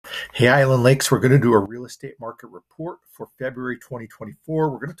Hey, Island Lakes, we're going to do a real estate market report for February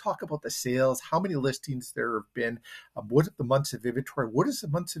 2024. We're going to talk about the sales, how many listings there have been, what are the months of inventory, what does the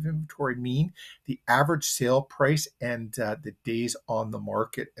months of inventory mean, the average sale price, and the days on the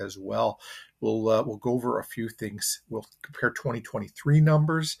market as well. We'll go over a few things. We'll compare 2023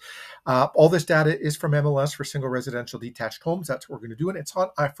 numbers. All this data is from MLS for single residential detached homes. That's what we're going to do, and it's on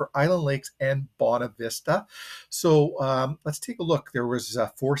for Island Lakes and Bonavista. So let's take a look. There was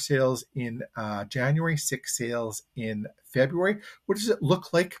 4 sales in January, 6 sales in February. What does it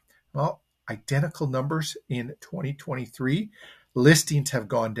look like? Well, identical numbers in 2023. Listings have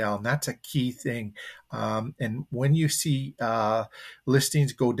gone down. That's a key thing. And when you see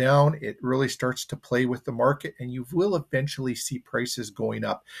listings go down, it really starts to play with the market, and you will eventually see prices going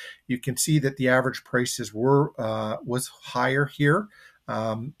up. You can see that the average prices was higher here.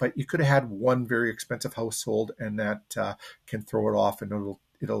 But you could have had one very expensive household, and that can throw it off, and it'll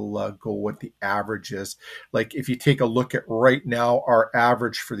go what the average is. Like if you take a look at right now, our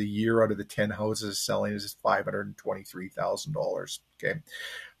average for the year out of the 10 houses selling is $523,000. Okay.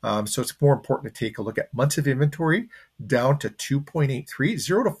 So it's more important to take a look at months of inventory down to 2.83.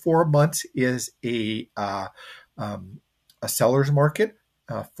 0 to 4 months is a seller's market.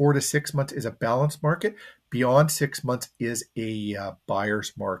 4 to 6 months is a balanced market. Beyond 6 months is a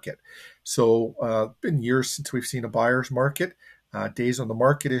buyer's market. So been years since we've seen a buyer's market. Days on the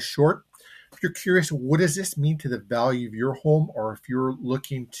market is short. If you're curious, what does this mean to the value of your home, or if you're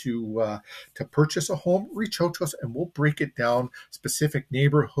looking to purchase a home, reach out to us and we'll break it down, specific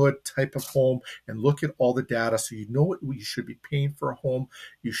neighborhood, type of home, and look at all the data so you know what you should be paying for a home.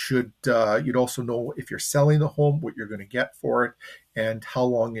 You'd also know if you're selling the home, what you're going to get for it, and how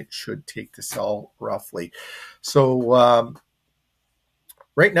long it should take to sell roughly. So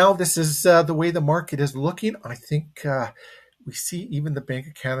right now, this is the way the market is looking. I think we see even the Bank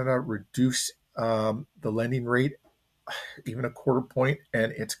of Canada reduce the lending rate even a quarter point,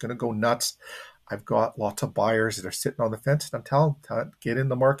 and it's going to go nuts. I've got lots of buyers that are sitting on the fence, and I'm telling them, get in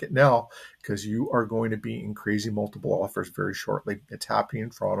the market now, because you are going to be in crazy multiple offers very shortly. It's happening in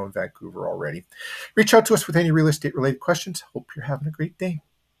Toronto and Vancouver already. Reach out to us with any real estate related questions. Hope you're having a great day.